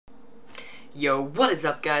Yo, what is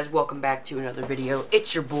up, guys? Welcome back to another video.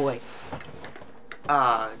 It's your boy,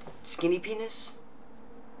 Skinny Penis?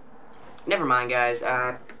 Never mind, guys.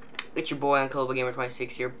 It's your boy, Unkillable Gamer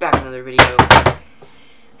 26 here, back with another video.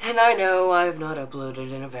 And I know I have not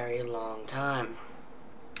uploaded in a very long time.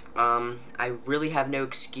 I really have no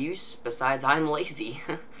excuse, besides I'm lazy.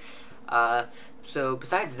 So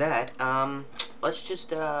besides that, let's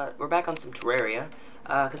just, we're back on some Terraria.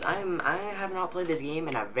 Because I have not played this game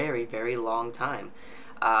in a very, very long time.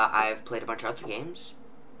 I've played a bunch of other games,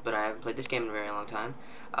 but I haven't played this game in a very long time.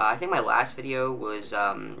 I think my last video was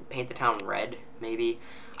Paint the Town Red, maybe.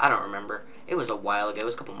 I don't remember. It was a while ago. It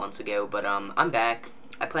was a couple months ago, but I'm back.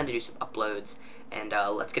 I plan to do some uploads, and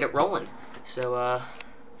let's get it rolling. So,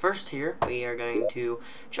 first here, we are going to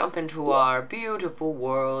jump into our beautiful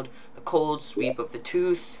world, the cold sweep of the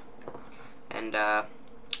tooth, and,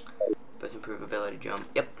 both improvability jump.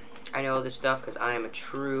 Yep, I know this stuff because I am a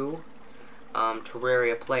true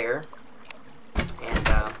Terraria player. And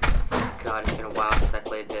God, it's been a while since I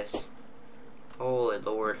played this. Holy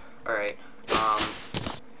Lord! All right.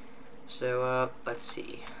 So let's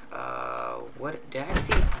see. What did I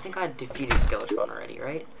defeat? I think I defeated Skeletron already,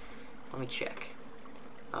 right? Let me check.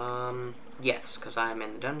 Yes, because I am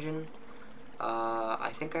in the dungeon.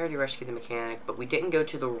 I think I already rescued the mechanic, but we didn't go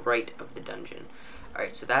to the right of the dungeon.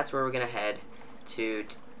 Alright, so that's where we're gonna head to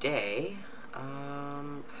today.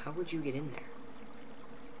 How would you get in there?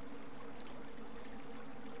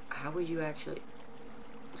 How would you actually...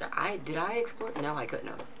 Did I explore? No, I couldn't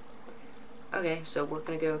have. Okay, so we're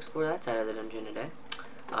gonna go explore that side of the dungeon today.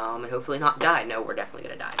 And hopefully not die. No, we're definitely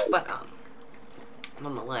gonna die. But,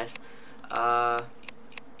 nonetheless,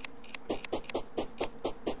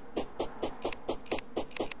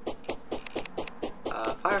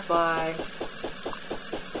 Firefly!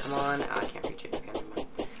 Come on. I can't reach it. Okay, never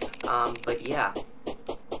mind. But yeah.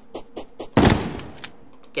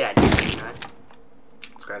 Get out of here, not.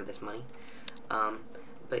 Let's grab this money.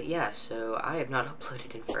 But yeah, so I have not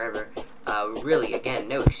uploaded in forever. Really, again,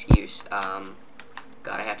 no excuse. God,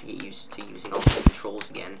 I have to get used to using all the controls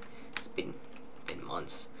again. It's been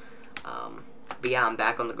months. But yeah, I'm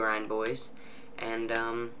back on the grind, boys. And,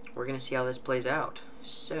 we're gonna see how this plays out.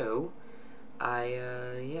 So,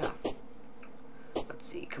 yeah. Let's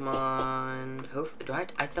see, come on.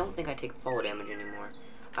 I don't think I take fall damage anymore.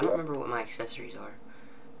 I don't remember what my accessories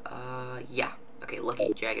are. Yeah. Okay,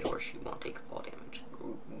 lucky jagged horseshoe won't take fall damage.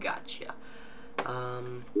 Gotcha.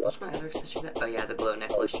 What's my other accessory? Oh yeah, the glow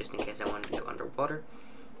necklace, just in case I wanted to go underwater.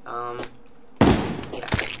 Yeah.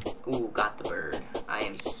 Ooh, got the bird. I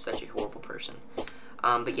am such a horrible person.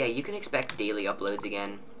 But yeah, you can expect daily uploads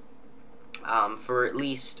again. For at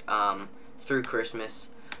least, through Christmas.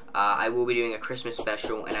 I will be doing a Christmas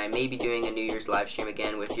special, and I may be doing a New Year's live stream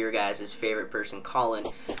again with your guys' favorite person, Colin,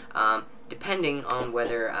 depending on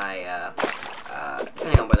whether I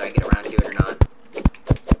get around to it or not,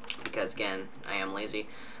 because, again, I am lazy,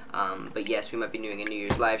 but yes, we might be doing a New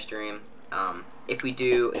Year's live stream. If we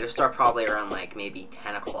do, it'll start probably around, like, maybe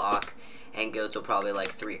 10 o'clock, and go till probably, like,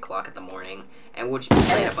 3 o'clock in the morning, and we'll just be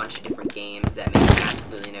playing a bunch of different games that make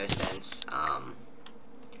absolutely no sense.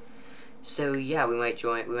 So yeah, we might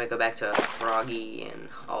go back to Froggy and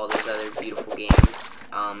all those other beautiful games,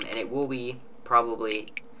 and it will be probably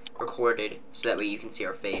recorded so that way you can see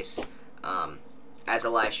our face, as a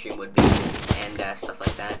live stream would be, and stuff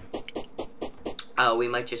like that. We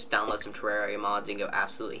might just download some Terraria mods and go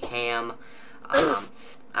absolutely ham.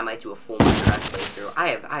 I might do a full Minecraft playthrough.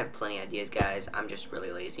 I have plenty of ideas, guys. I'm just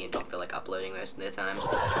really lazy and don't feel like uploading most of the time.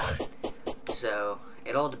 So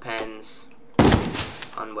it all depends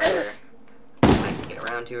on whether I can get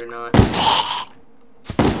around to it or not.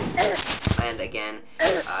 And again,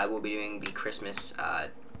 I will be doing the Christmas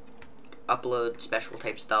upload special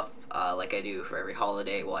type stuff, like I do for every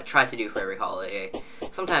holiday. Well, I try to do for every holiday.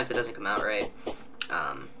 Sometimes it doesn't come out right.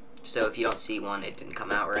 So if you don't see one, it didn't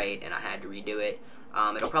come out right, and I had to redo it.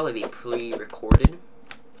 It'll probably be pre-recorded.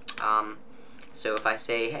 So if I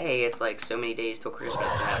say, hey, it's like so many days till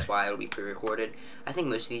Christmas, and that's why it'll be pre-recorded. I think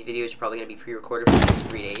most of these videos are probably going to be pre-recorded for the next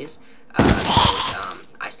 3 days. Because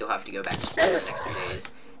I still have to go back to school for the next 3 days.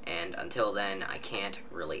 And until then, I can't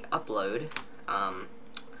really upload.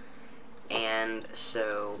 And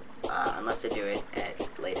so, unless I do it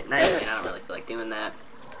late at night, and I don't really feel like doing that.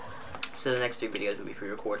 So the next 3 videos will be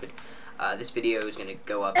pre-recorded. This video is going to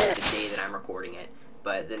go up the day that I'm recording it.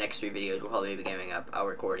 But the next 3 videos will probably be going up. I'm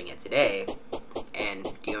recording it today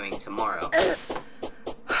and doing tomorrow.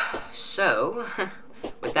 So,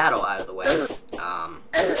 with that all out of the way, I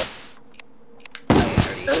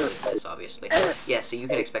already showed this, obviously. Yeah, so you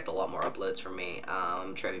can expect a lot more uploads from me.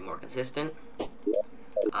 Try to be more consistent.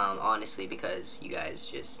 Honestly, because you guys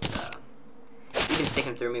just, you've been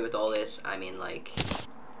sticking through me with all this. I mean, like,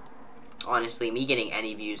 honestly, me getting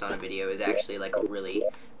any views on a video is actually, like, a really,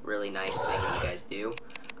 really nice thing that you guys do.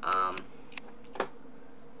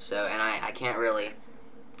 So, and I can't really,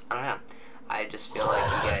 I don't know. I just feel like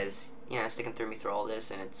you guys, you know, sticking through me through all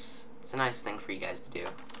this, and it's a nice thing for you guys to do.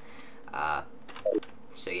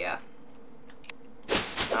 So yeah.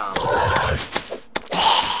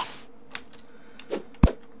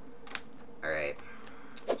 Alright.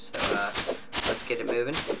 So, let's get it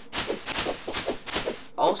moving.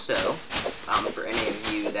 Also, for any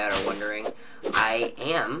of you that are wondering, I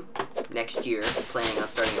am, next year, planning on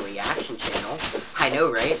starting a reaction channel. I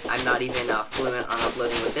know, right? I'm not even fluent on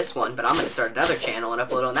uploading with this one, but I'm going to start another channel and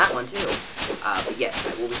upload on that one, too. But yes,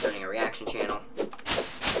 I will be starting a reaction channel.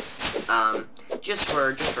 Just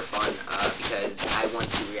for fun, because I want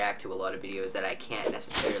to react to a lot of videos that I can't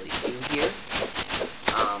necessarily do here.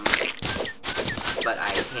 But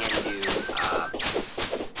I can do,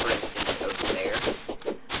 for instance, over there.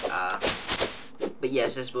 But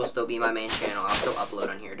yes, this will still be my main channel. I'll still upload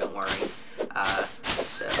on here, don't worry.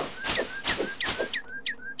 So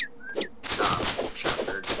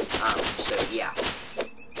yeah.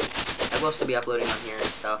 I will still be uploading on here and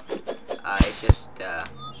stuff. It's just, I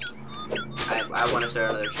want to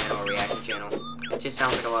start another channel, a reaction channel. It just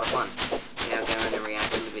sounds like a lot of fun. You know, going and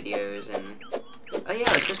reacting to videos and... Oh yeah,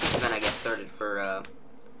 the Christmas event, I guess, started for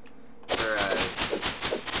Terraria.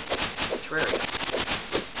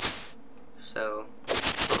 So...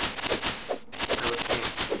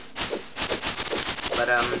 But,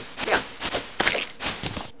 yeah.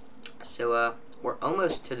 So, we're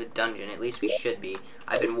almost to the dungeon. At least we should be.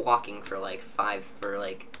 I've been walking for, like, 5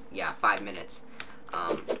 minutes.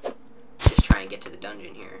 Just trying to get to the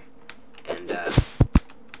dungeon here. And,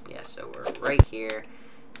 yeah, so we're right here.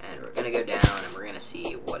 And we're gonna go down, and we're gonna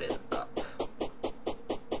see what is up. Oh,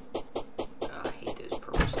 I hate those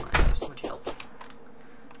purple slimes. They have so much health.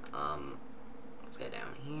 Let's go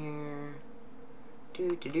down here.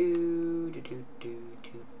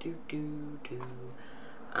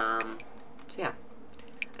 So yeah.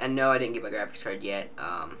 And no, I didn't get my graphics card yet.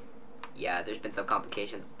 Yeah, there's been some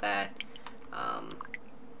complications with that.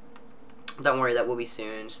 Don't worry, that will be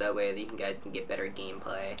soon, so that way you guys can get better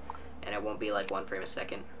gameplay, and it won't be like 1 frame a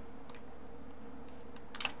second.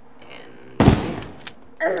 And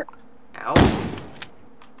yeah. Ow.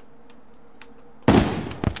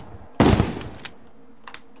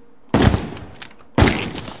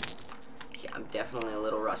 Yeah, I'm definitely a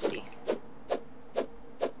little rusty.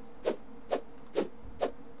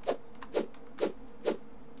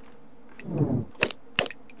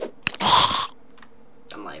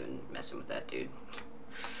 I'm not even messing with that, dude.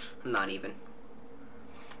 I'm not even.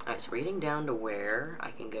 Alright, so we're getting down to where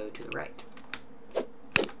I can go to the right.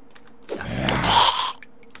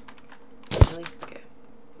 Really? Okay.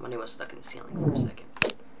 Money was stuck in the ceiling for a second.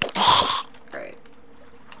 Alright.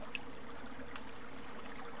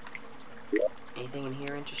 Anything in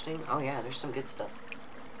here interesting? Oh yeah, there's some good stuff.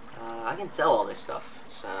 I can sell all this stuff,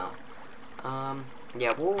 so...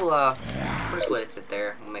 yeah, we'll just let it sit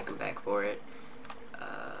there. We'll make them back for it.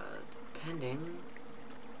 Depending...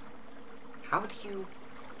 How do you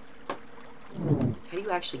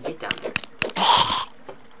actually get down there?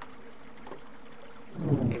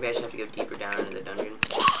 Maybe I just have to go deeper down into the dungeon.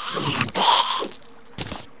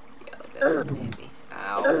 Yeah, like that's gonna hit me.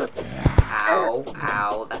 Ow. Ow.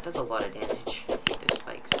 Ow. That does a lot of damage. I hate those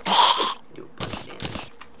spikes. They do a bunch of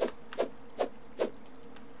damage.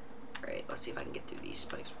 Alright, let's see if I can get through these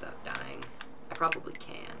spikes without dying. I probably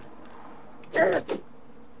can.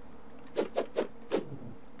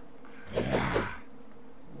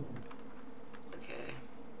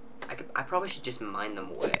 I probably should just mine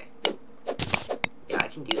them away. Yeah, I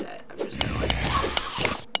can do that. I'm just gonna like...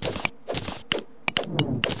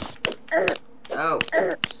 Oh,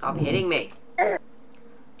 stop hitting me.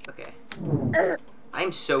 Okay.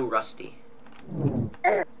 I'm so rusty.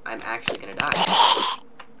 I'm actually gonna die.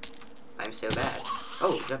 I'm so bad.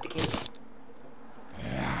 Oh, dropped a candy cane.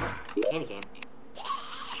 Candy cane.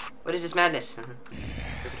 What is this madness?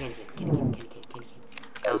 Where's the candy cane? Candy cane, candy cane, candy cane.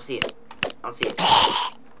 I don't see it. I don't see it.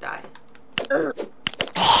 Die. I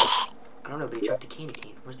don't know, but he dropped a candy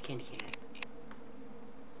cane. Where's the candy cane at?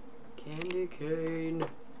 Candy cane.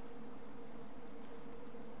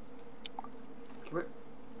 Where's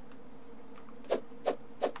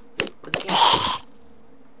the candy cane?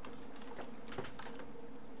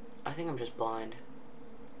 I think I'm just blind.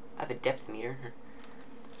 I have a depth meter.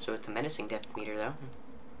 So it's a menacing depth meter, though.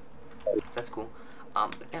 So that's cool.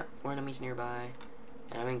 But yeah, 4 enemies nearby.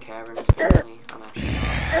 And I'm in caverns, apparently. I'm actually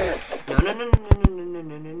not. No, no, no, no, no, no, no,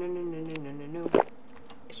 no, no, no, no, no, no, no, no.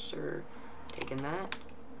 Yes, sir. Taking that.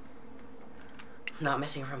 Not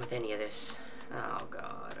messing around with any of this. Oh,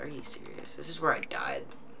 God. Are you serious? This is where I died.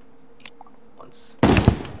 Once. No,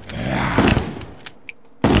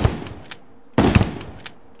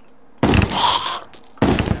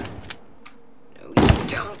 you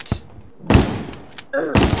don't.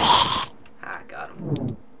 Ah, got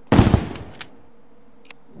him.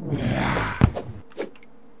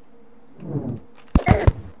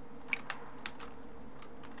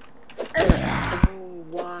 Oh,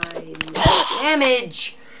 why?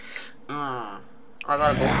 Damage! I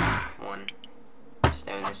got a gold one.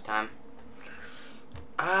 Stone this time.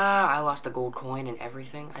 I lost a gold coin and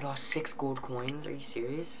everything. I lost 6 gold coins. Are you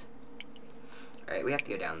serious? Alright, we have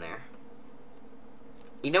to go down there.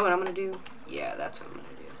 You know what I'm gonna do? Yeah, that's what I'm gonna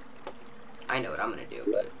do. I know what I'm gonna do,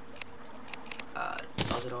 but...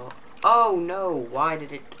 pause it all. Oh, no! Why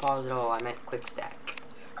did it pause it all? I meant quick stack.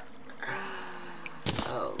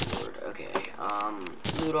 Oh, Lord. Okay.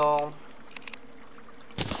 Loot all.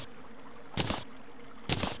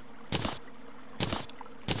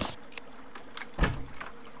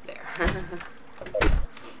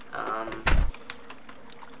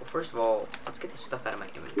 Well, first of all, let's get this stuff out of my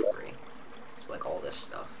inventory. So, like, all this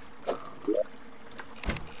stuff.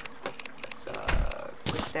 Let's,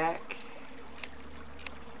 quick stack.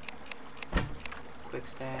 Quick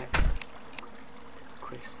stack.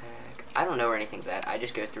 Quick stack. I don't know where anything's at. I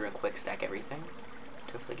just go through and quick stack everything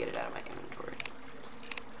to hopefully get it out of my inventory.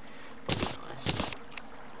 I'll be honest.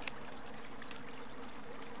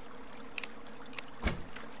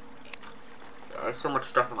 There's so much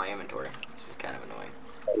stuff in my inventory. This is kind of annoying.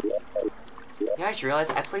 Yeah, I just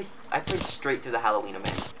realized I played straight through the Halloween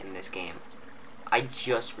event in this game. I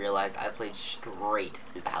just realized I played straight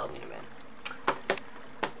through the Halloween event.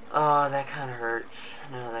 Oh, that kind of hurts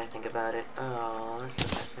now that I think about it. Oh, that's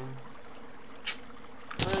depressing.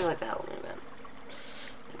 I really like the Halloween event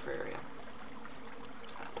in Terraria.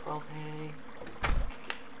 12A.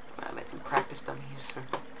 I made some practice dummies.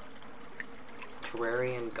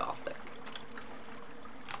 Terrarian Gothic.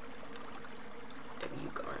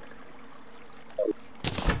 W. Garner.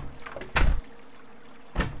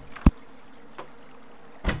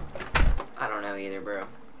 I don't know either, bro.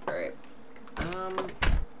 Alright.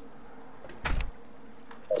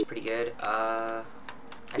 It's pretty good.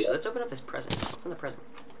 Actually, let's open up this present. What's in the present?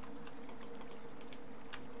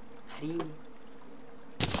 How do you...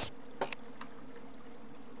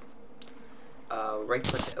 right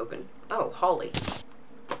click to open. Oh, Holly.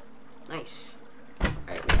 Nice.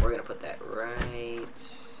 Alright, well, we're gonna put that right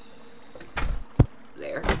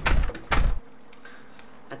there.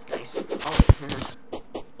 That's nice. Holly.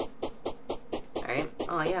 Alright.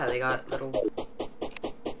 Oh, yeah, they got little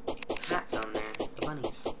hats on there. The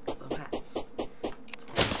bunnies. Little hats.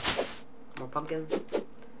 More pumpkin.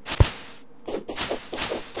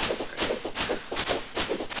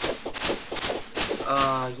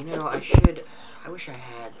 You know, I wish I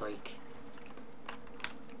had, like...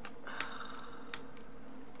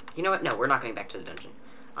 You know what? No, we're not going back to the dungeon.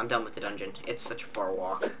 I'm done with the dungeon. It's such a far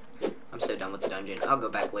walk. I'm so done with the dungeon. I'll go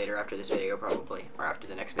back later after this video, probably. Or after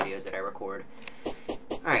the next videos that I record.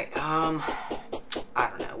 Alright, I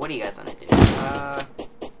don't know. What do you guys want to do?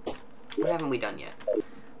 What haven't we done yet?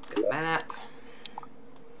 Let's go to map.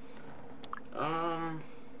 I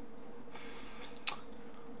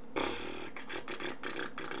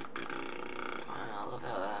love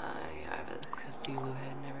how I have a Cthulhu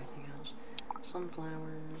head and everything else.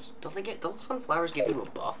 Sunflowers. Don't sunflowers give you a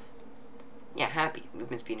buff? Yeah, happy.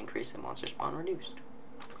 Movement speed increased and monster spawn reduced.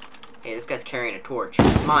 Hey, this guy's carrying a torch.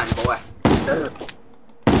 It's mine, boy. You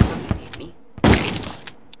need me?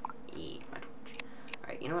 Eat my torch.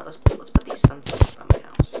 Alright, you know what? Let's put these sunflowers by my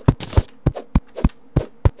house.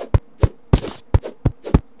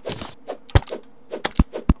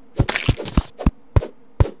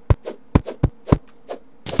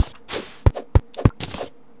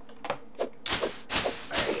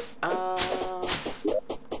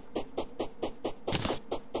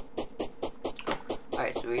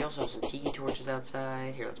 Alright, so we also have some tiki torches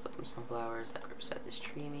outside. Here, let's put some sunflowers. That could reset this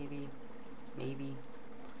tree, maybe. Maybe.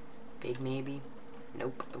 Big maybe.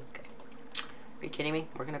 Nope. Okay. Are you kidding me?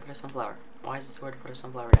 We're gonna put a sunflower. Why is it so hard to put a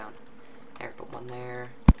sunflower down? There, put one there.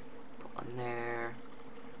 Put one there.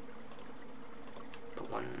 Put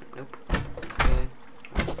one... Nope. Okay.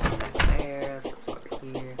 Put some back there. Let's put some over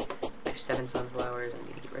here. I have 7 sunflowers. I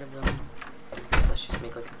need to get rid of them. Let's just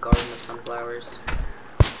make like a garden of sunflowers.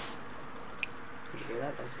 Did you hear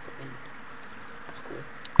that? That was like the wind. That's cool.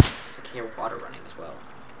 I can hear water running as well.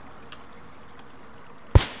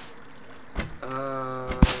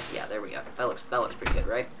 Yeah, there we go. That looks pretty good,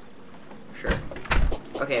 right? Sure.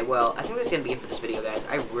 Okay, well, I think that's gonna be it for this video, guys.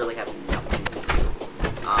 I really have nothing to do.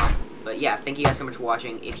 But yeah, thank you guys so much for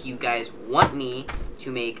watching. If you guys want me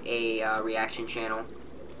to make a reaction channel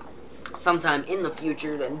sometime in the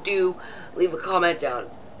future, then do leave a comment down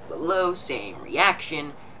below saying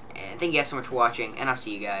reaction. And thank you guys so much for watching, and I'll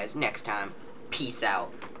see you guys next time. Peace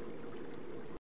out.